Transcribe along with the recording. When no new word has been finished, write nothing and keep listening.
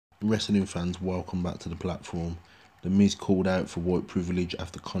Wrestling fans, welcome back to the platform. The Miz called out for white privilege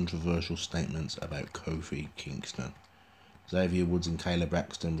after controversial statements about Kofi Kingston. Xavier Woods and Kayla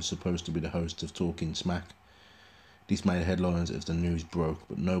Braxton were supposed to be the hosts of Talking Smack. This made headlines as the news broke,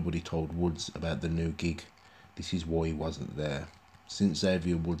 but nobody told Woods about the new gig. This is why he wasn't there. Since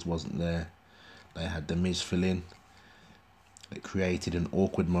Xavier Woods wasn't there, they had the Miz fill in. It created an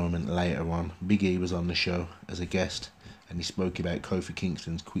awkward moment later on. Big E was on the show as a guest, and he spoke about Kofi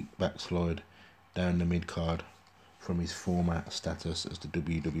Kingston's quick backslide down the mid-card from his former status as the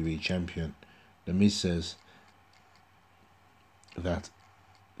WWE Champion. The Miz says that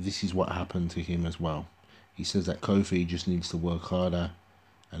this is what happened to him as well. He says that Kofi just needs to work harder,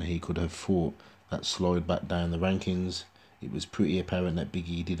 and he could have fought that slide back down the rankings. It was pretty apparent that Big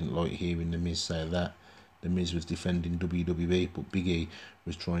E didn't like hearing The Miz say that. The Miz was defending WWE, but Big E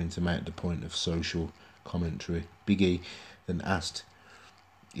was trying to make the point of social commentary. Big E then asked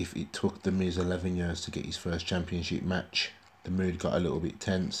if it took The Miz 11 years to get his first championship match. The mood got a little bit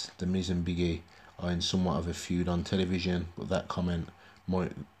tense. The Miz and Big E are in somewhat of a feud on television, but that comment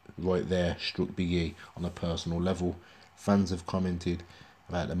right there struck Big E on a personal level. Fans have commented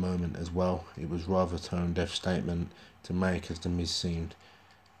about the moment as well. It was rather a tone-deaf statement to make, as The Miz seemed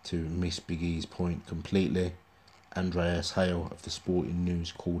to miss Big E's point completely. Andreas Hale of the Sporting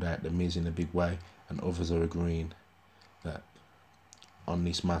News called out The Miz in a big way, and others are agreeing that on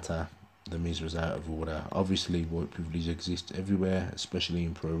this matter The Miz was out of order. Obviously white privilege exists everywhere, especially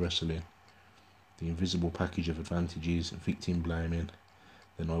in pro wrestling. The invisible package of advantages, victim blaming,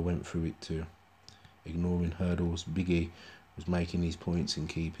 then I went through it too. Ignoring hurdles, Big E was making his points and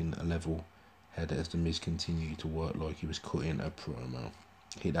keeping a level head as The Miz continued to work like he was cutting a promo.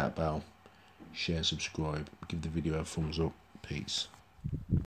 Hit that bell, share, subscribe, give the video a thumbs up. Peace.